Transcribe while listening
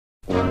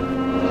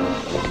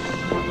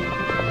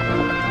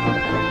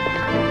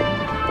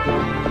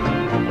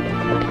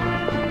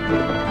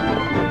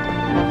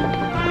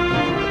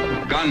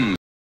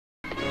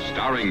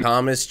Starring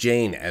Thomas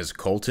Jane as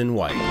Colton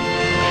White.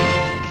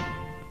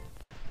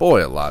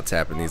 Boy, a lot's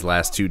happened these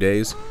last 2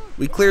 days.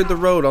 We cleared the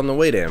road on the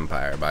way to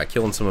Empire by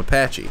killing some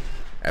Apache.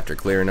 After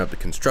clearing up the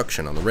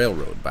construction on the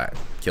railroad by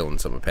killing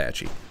some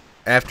Apache.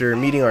 After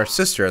meeting our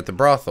sister at the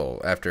brothel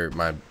after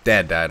my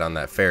dad died on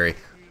that ferry.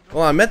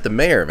 Well, I met the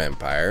mayor of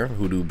Empire,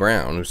 Hoodoo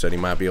Brown, who said he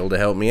might be able to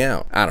help me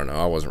out. I don't know,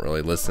 I wasn't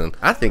really listening.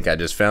 I think I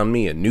just found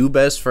me a new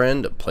best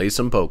friend to play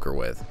some poker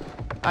with.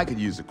 I could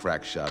use a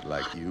crack shot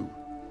like you.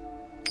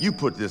 You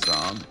put this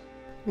on.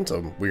 It's a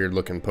weird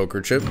looking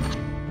poker chip.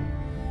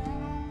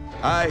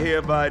 I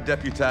hereby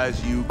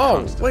deputize you.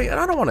 Oh, wait,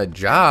 I don't want a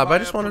job. I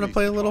just wanted to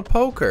play a little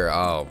poker.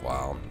 Oh,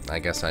 well, I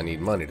guess I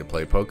need money to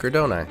play poker,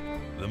 don't I?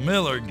 The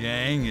Miller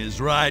gang is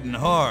riding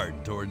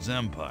hard towards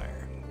Empire.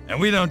 And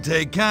we don't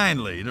take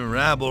kindly to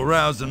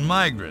rabble-rousing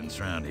migrants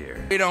around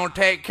here. We don't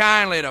take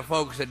kindly to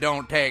folks that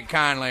don't take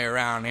kindly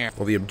around here.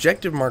 Well, the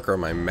objective marker on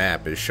my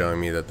map is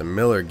showing me that the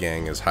Miller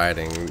gang is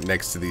hiding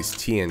next to these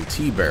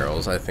TNT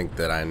barrels. I think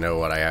that I know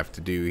what I have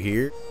to do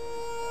here.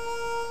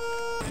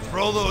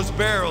 Throw those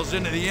barrels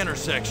into the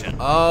intersection.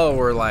 Oh,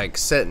 we're like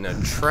setting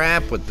a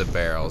trap with the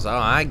barrels. Oh,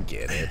 I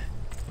get it.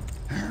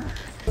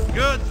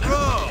 Good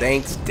throw.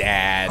 Thanks,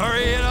 Dad.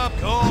 Hurry it up,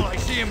 Cole. I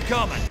see him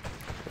coming.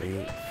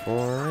 Wait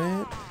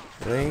for it.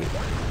 Wait.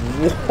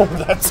 Whoa,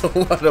 that's a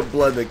lot of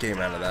blood that came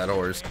out of that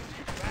horse.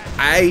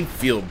 I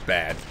feel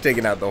bad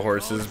taking out the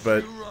horses,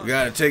 but we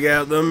gotta take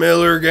out the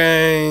Miller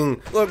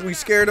gang. Look, we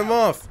scared them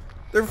off.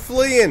 They're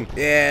fleeing.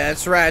 Yeah,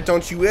 that's right.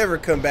 Don't you ever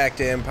come back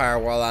to Empire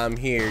while I'm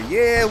here.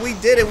 Yeah, we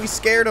did it. We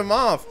scared them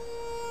off.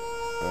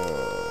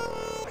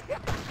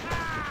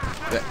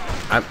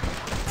 I'm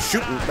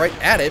shooting right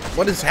at it.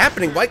 What is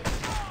happening? What?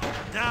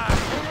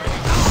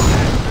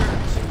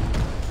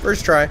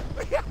 First try.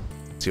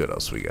 Let's see what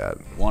else we got.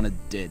 Wanted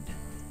dead.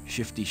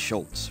 Shifty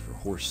Schultz for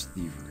horse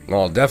thievery.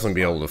 Well, I'll definitely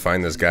be able to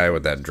find this guy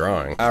with that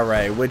drawing.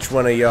 Alright, which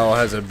one of y'all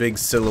has a big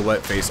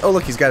silhouette face? Oh,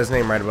 look, he's got his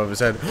name right above his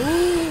head.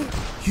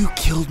 You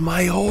killed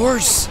my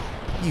horse!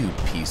 You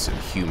piece of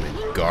human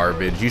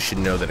garbage. You should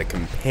know that a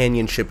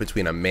companionship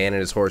between a man and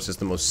his horse is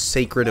the most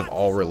sacred of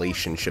all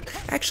relationships.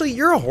 Actually,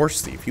 you're a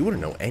horse thief. You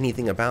wouldn't know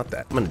anything about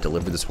that. I'm gonna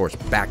deliver this horse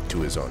back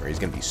to his owner. He's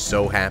gonna be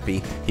so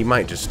happy. He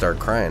might just start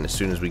crying as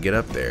soon as we get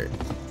up there.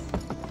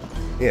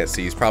 Yeah,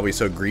 see, he's probably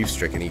so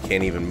grief-stricken he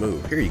can't even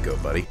move. Here you go,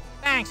 buddy.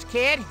 Thanks,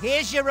 kid.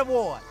 Here's your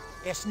reward.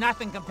 It's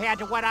nothing compared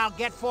to what I'll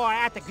get for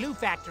at the glue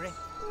factory.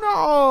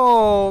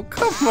 No,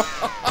 come on.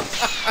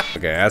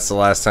 Okay, that's the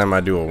last time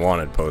I do a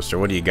wanted poster.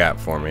 What do you got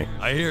for me?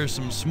 I hear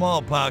some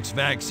smallpox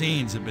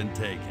vaccines have been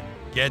taken.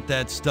 Get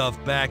that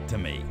stuff back to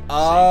me.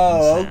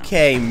 Oh,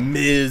 okay,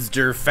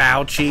 Mr.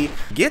 Fauci.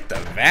 Get the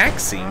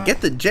vaccine,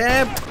 get the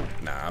jab.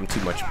 Nah, I'm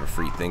too much of a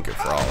free thinker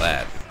for all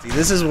that. See,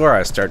 this is where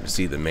I start to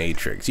see the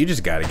Matrix. You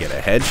just gotta get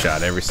a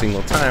headshot every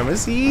single time.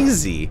 It's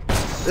easy.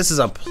 This is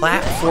a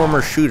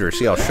platformer shooter.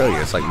 See, I'll show you.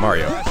 It's like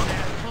Mario.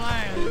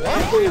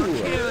 Whoa,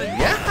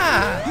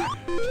 yeah.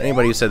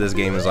 Anybody who said this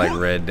game is like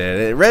Red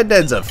Dead, Red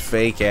Dead's a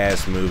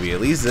fake-ass movie. At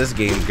least this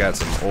game's got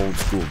some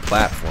old-school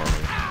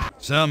platforming.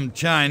 Some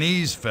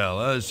Chinese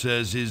fella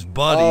says his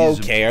buddies...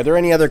 Okay, are there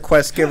any other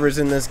quest givers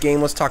in this game?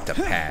 Let's talk to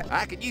Pat.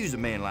 I could use a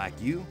man like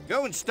you.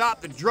 Go and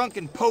stop the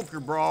drunken poker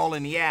brawl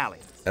in the alley.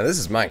 Now this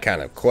is my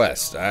kind of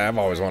quest. I've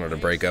always wanted to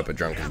break up a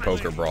drunken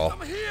poker brawl.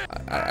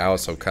 I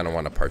also kind of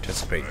want to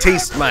participate.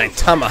 Taste my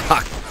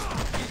tomahawk.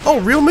 Oh,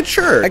 real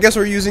mature. I guess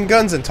we're using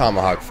guns in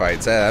tomahawk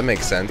fights. That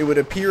makes sense. It would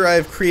appear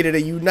I've created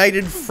a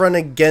united front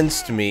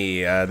against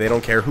me. They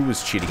don't care who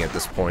is cheating at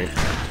this point.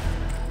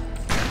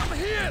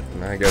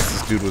 I guess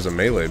this dude was a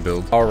melee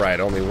build. Alright,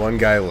 only one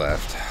guy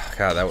left.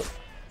 God, that was...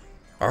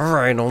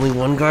 Alright, only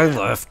one guy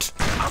left.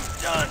 I'm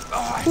done,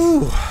 boys.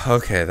 Whew.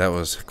 Okay, that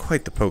was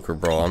quite the poker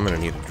brawl. I'm gonna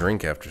need a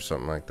drink after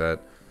something like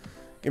that.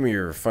 Give me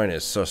your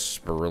finest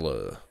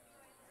sarsaparilla.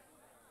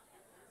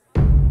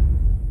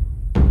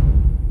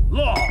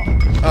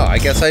 Oh, I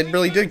guess I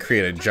really did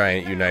create a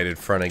giant united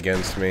front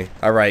against me.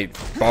 Alright,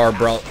 bar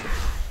brawl.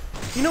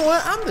 You know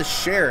what? I'm the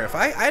sheriff.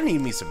 I need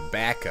me some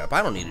backup.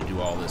 I don't need to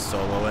do all this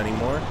solo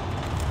anymore.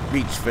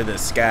 Reach for the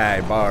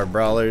sky, bar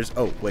brawlers.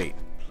 Oh, wait.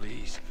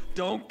 Please,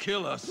 don't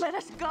kill us. Let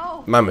us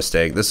go. My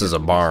mistake. This is a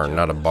barn,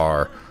 not a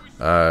bar.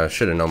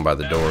 Should have known by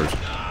the doors.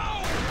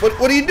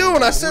 What are you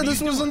doing? I said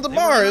this wasn't the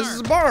bar. This is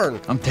a barn.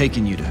 I'm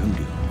taking you to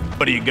Hoodoo.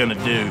 What are you gonna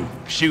do?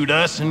 Shoot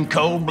us in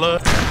cold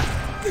blood?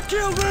 You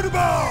killed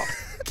Ridaball!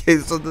 Okay,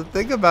 so the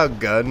thing about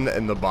Gun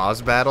and the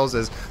boss battles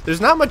is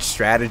there's not much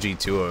strategy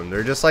to them.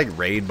 They're just like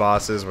raid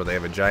bosses where they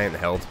have a giant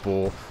health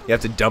pool. You have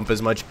to dump as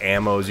much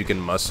ammo as you can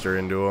muster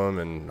into them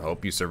and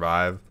hope you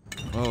survive.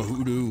 Oh,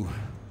 Hoodoo.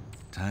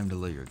 Time to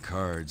lay your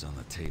cards on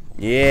the table.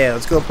 Yeah,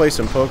 let's go play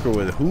some poker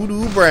with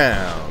Hoodoo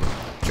Brown.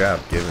 Good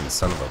job, given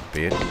son of a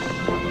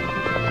bitch.